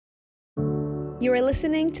You are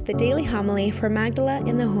listening to the Daily Homily for Magdala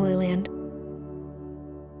in the Holy Land.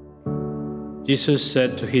 Jesus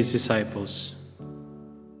said to his disciples,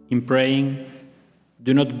 "In praying,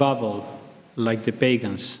 do not babble like the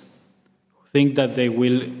pagans, who think that they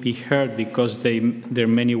will be heard because their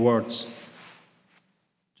many words.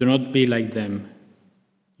 Do not be like them.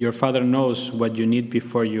 Your Father knows what you need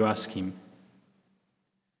before you ask Him.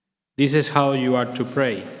 This is how you are to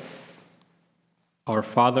pray. Our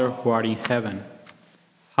Father who art in heaven,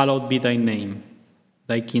 hallowed be thy name.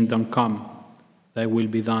 Thy kingdom come, thy will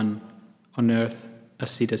be done, on earth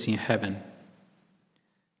as it is in heaven.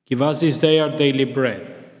 Give us this day our daily bread,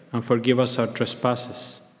 and forgive us our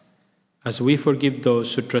trespasses, as we forgive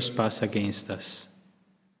those who trespass against us.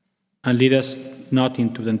 And lead us not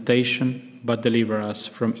into temptation, but deliver us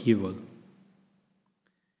from evil.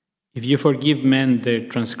 If you forgive men their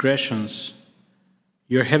transgressions,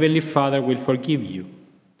 your heavenly Father will forgive you.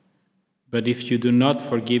 But if you do not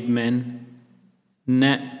forgive men,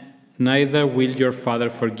 neither will your Father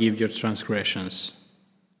forgive your transgressions."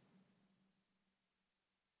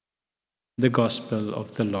 The Gospel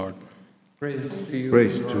of the Lord. Praise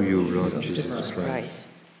to you, Lord Jesus Christ.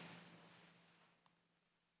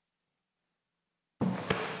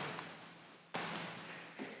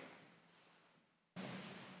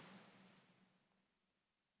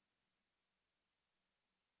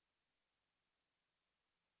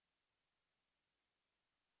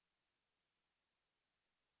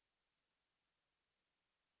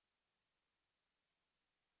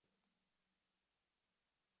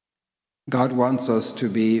 God wants us to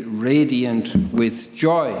be radiant with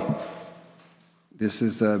joy. This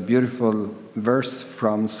is a beautiful verse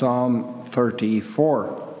from Psalm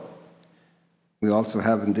 34. We also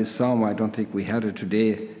have in this psalm, I don't think we had it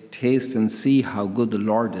today, taste and see how good the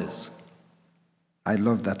Lord is. I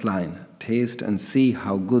love that line, taste and see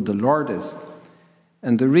how good the Lord is.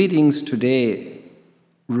 And the readings today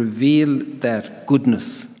reveal that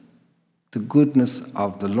goodness, the goodness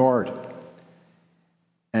of the Lord.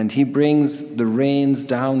 And he brings the rains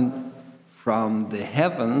down from the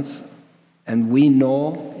heavens, and we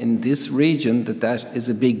know in this region that that is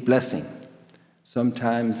a big blessing.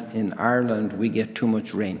 Sometimes in Ireland we get too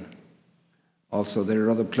much rain. Also, there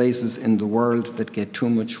are other places in the world that get too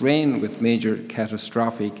much rain with major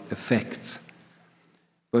catastrophic effects.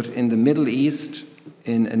 But in the Middle East,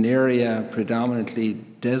 in an area predominantly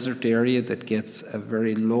desert area that gets a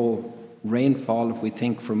very low rainfall, if we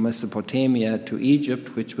think from Mesopotamia to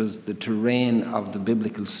Egypt, which was the terrain of the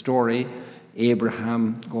biblical story,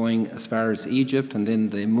 Abraham going as far as Egypt, and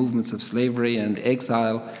then the movements of slavery and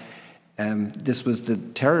exile, this was the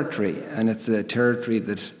territory, and it's a territory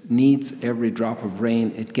that needs every drop of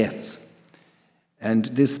rain it gets. And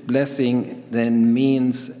this blessing then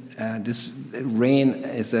means, this rain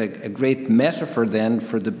is a great metaphor then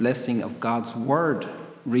for the blessing of God's word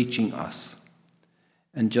reaching us.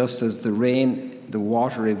 And just as the rain, the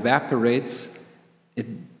water evaporates,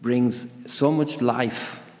 it brings so much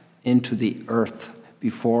life into the earth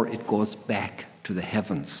before it goes back to the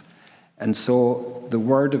heavens. And so the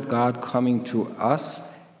word of God coming to us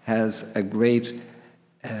has a great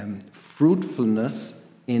fruitfulness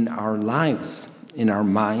in our lives, in our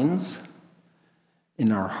minds,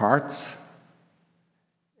 in our hearts,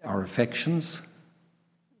 our affections.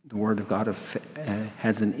 The Word of God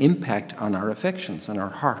has an impact on our affections, on our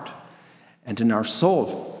heart, and in our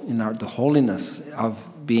soul, in the holiness of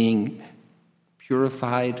being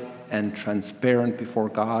purified and transparent before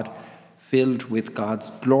God, filled with God's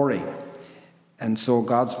glory. And so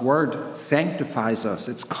God's Word sanctifies us.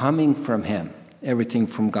 It's coming from Him. Everything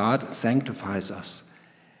from God sanctifies us.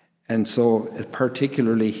 And so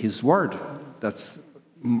particularly His Word, that's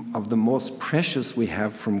of the most precious we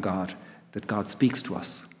have from God, that God speaks to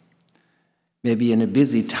us. Maybe in a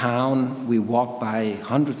busy town, we walk by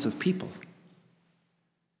hundreds of people.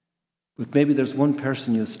 But maybe there's one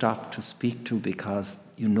person you stop to speak to because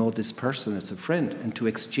you know this person, it's a friend, and to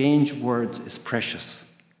exchange words is precious.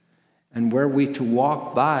 And were we to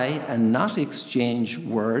walk by and not exchange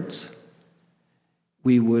words,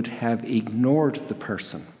 we would have ignored the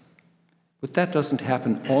person. But that doesn't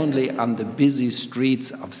happen only on the busy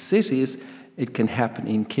streets of cities. It can happen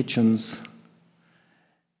in kitchens,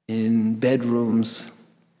 in bedrooms,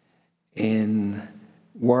 in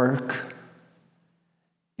work,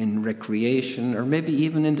 in recreation, or maybe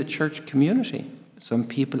even in the church community. Some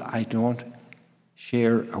people, I don't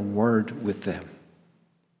share a word with them.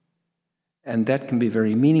 And that can be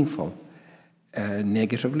very meaningful,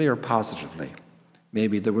 negatively or positively.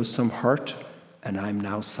 Maybe there was some hurt, and I'm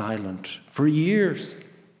now silent for years.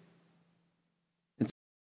 It's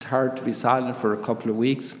hard to be silent for a couple of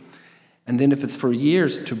weeks. And then if it's for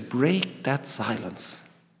years, to break that silence.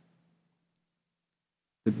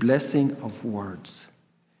 The blessing of words.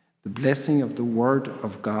 The blessing of the Word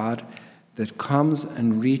of God that comes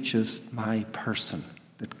and reaches my person.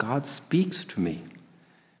 That God speaks to me.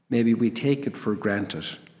 Maybe we take it for granted.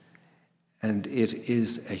 And it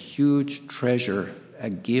is a huge treasure, a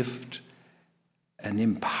gift, an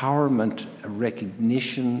empowerment, a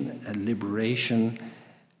recognition, a liberation,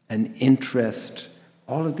 an interest,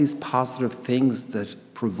 all of these positive things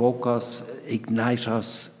that provoke us, ignite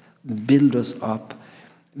us, build us up.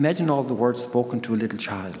 Imagine all the words spoken to a little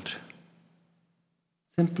child.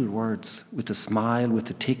 Simple words with a smile, with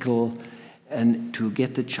a tickle, and to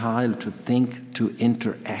get the child to think, to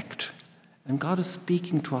interact. And God is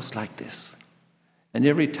speaking to us like this. And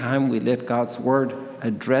every time we let God's word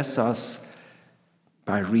address us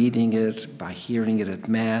by reading it, by hearing it at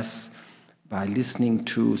Mass, by listening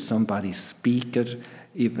to somebody speak it,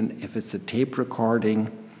 even if it's a tape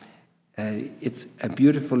recording, it's a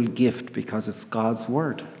beautiful gift because it's God's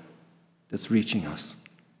word that's reaching us.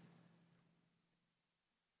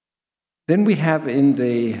 Then we have in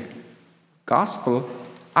the Gospel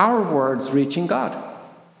our words reaching God.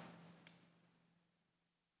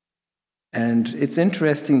 And it's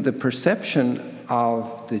interesting, the perception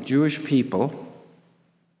of the Jewish people,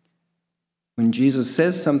 when Jesus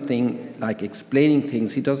says something like explaining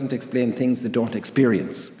things, he doesn't explain things they don't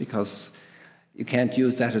experience, because you can't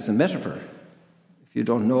use that as a metaphor. If you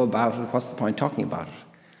don't know about it, what's the point talking about it?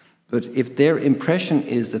 But if their impression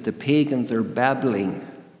is that the pagans are babbling,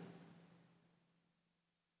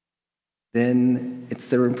 then it's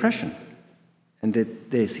their impression, and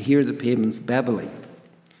that they hear the pagans babbling.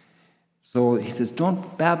 So he says,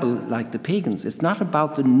 don't babble like the pagans. It's not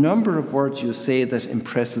about the number of words you say that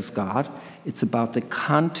impresses God. It's about the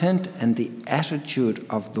content and the attitude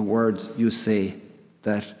of the words you say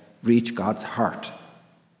that reach God's heart.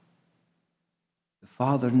 The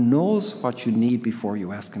Father knows what you need before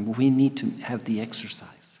you ask him, but we need to have the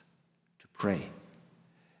exercise to pray.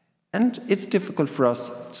 And it's difficult for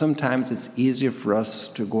us. Sometimes it's easier for us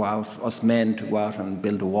to go out, us men, to go out and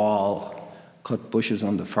build a wall, cut bushes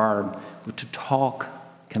on the farm. But to talk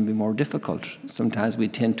can be more difficult. Sometimes we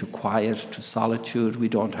tend to quiet, to solitude. We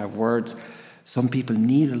don't have words. Some people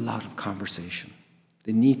need a lot of conversation.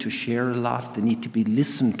 They need to share a lot. They need to be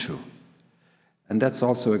listened to. And that's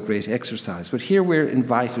also a great exercise. But here we're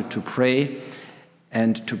invited to pray,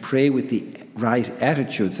 and to pray with the right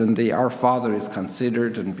attitudes. And the Our Father is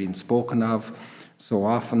considered and been spoken of so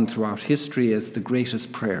often throughout history as the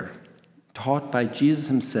greatest prayer, taught by Jesus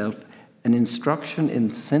himself, an instruction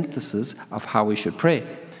in synthesis of how we should pray.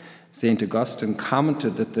 St. Augustine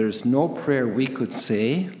commented that there's no prayer we could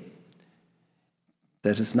say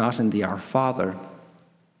that is not in the Our Father,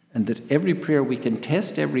 and that every prayer we can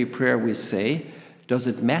test, every prayer we say, does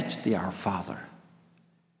it match the Our Father?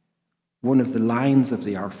 One of the lines of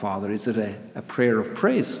the Our Father is it a prayer of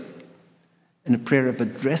praise and a prayer of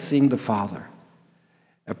addressing the Father,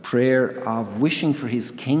 a prayer of wishing for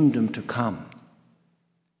his kingdom to come,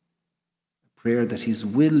 a prayer that his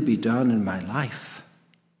will be done in my life,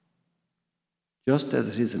 just as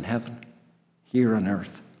it is in heaven, here on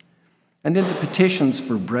earth. And then the petitions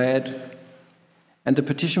for bread, and the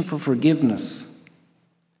petition for forgiveness,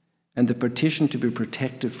 and the petition to be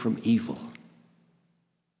protected from evil.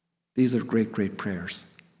 These are great, great prayers.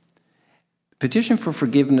 Petition for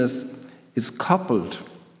forgiveness is coupled.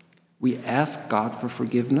 We ask God for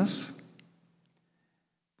forgiveness,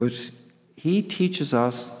 but he teaches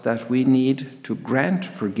us that we need to grant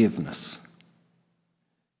forgiveness.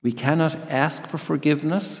 We cannot ask for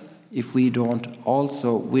forgiveness if we don't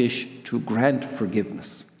also wish to grant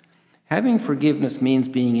forgiveness. Having forgiveness means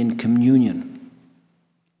being in communion.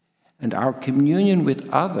 And our communion with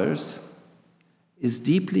others is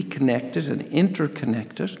deeply connected and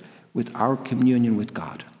interconnected with our communion with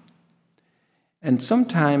God. And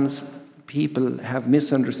sometimes people have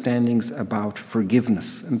misunderstandings about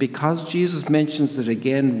forgiveness. And because Jesus mentions it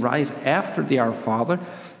again right after the Our Father,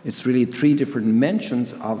 it's really three different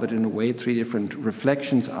mentions of it in a way, three different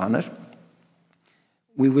reflections on it.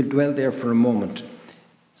 We will dwell there for a moment.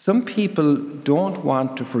 Some people don't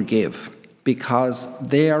want to forgive because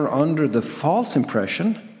they are under the false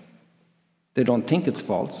impression, they don't think it's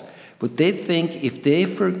false, but they think if they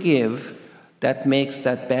forgive, that makes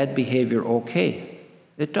that bad behavior okay.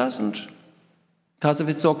 It doesn't. Because if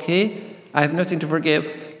it's okay, I have nothing to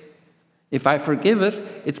forgive. If I forgive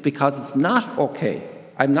it, it's because it's not okay.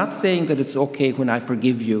 I'm not saying that it's okay when I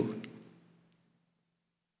forgive you.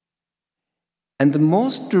 And the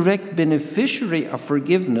most direct beneficiary of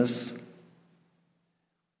forgiveness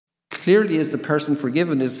clearly is the person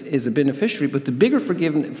forgiven is a beneficiary, but the bigger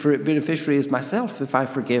beneficiary is myself if I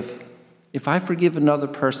forgive. If I forgive another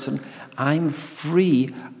person, I'm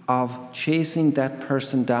free of chasing that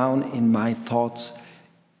person down in my thoughts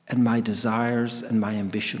and my desires and my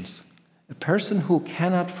ambitions. A person who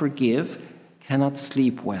cannot forgive cannot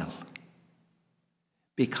sleep well,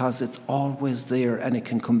 because it's always there and it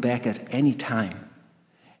can come back at any time.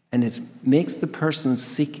 And it makes the person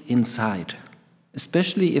sick inside,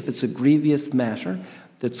 especially if it's a grievous matter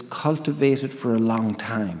that's cultivated for a long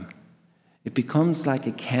time. It becomes like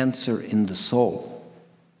a cancer in the soul.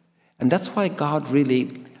 And that's why God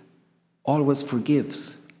really always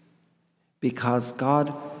forgives. Because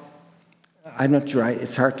God, I'm not sure,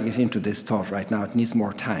 it's hard to get into this thought right now, it needs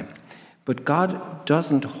more time. But God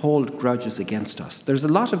doesn't hold grudges against us. There's a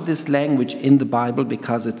lot of this language in the Bible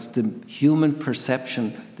because it's the human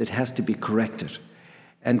perception that has to be corrected.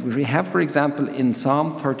 And we have, for example, in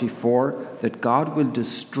Psalm 34, that God will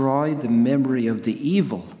destroy the memory of the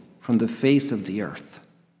evil from the face of the earth.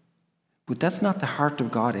 But that's not the heart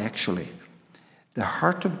of God, actually. The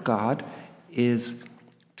heart of God is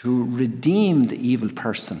to redeem the evil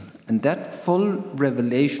person. And that full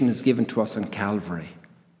revelation is given to us on Calvary.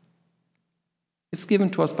 It's given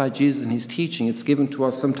to us by Jesus and his teaching. It's given to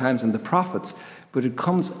us sometimes in the prophets. But it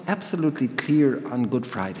comes absolutely clear on Good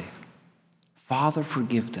Friday. Father,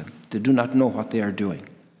 forgive them. They do not know what they are doing.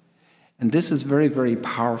 And this is very, very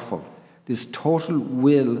powerful. This total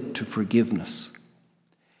will to forgiveness.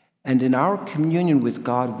 And in our communion with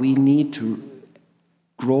God, we need to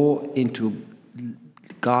grow into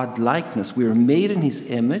God-likeness. We are made in his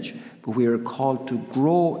image, but we are called to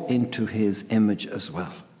grow into his image as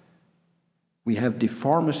well. We have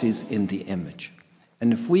deformities in the image.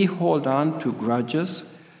 And if we hold on to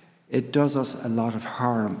grudges, it does us a lot of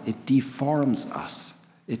harm. It deforms us.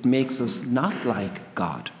 It makes us not like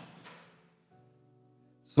God.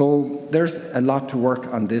 So there's a lot to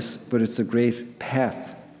work on this, but it's a great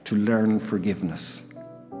path to learn forgiveness.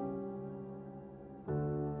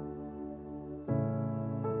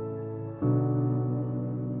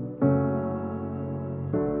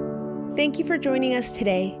 Thank you for joining us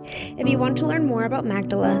today. If you want to learn more about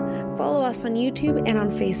Magdala, follow us on YouTube and on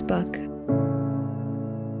Facebook.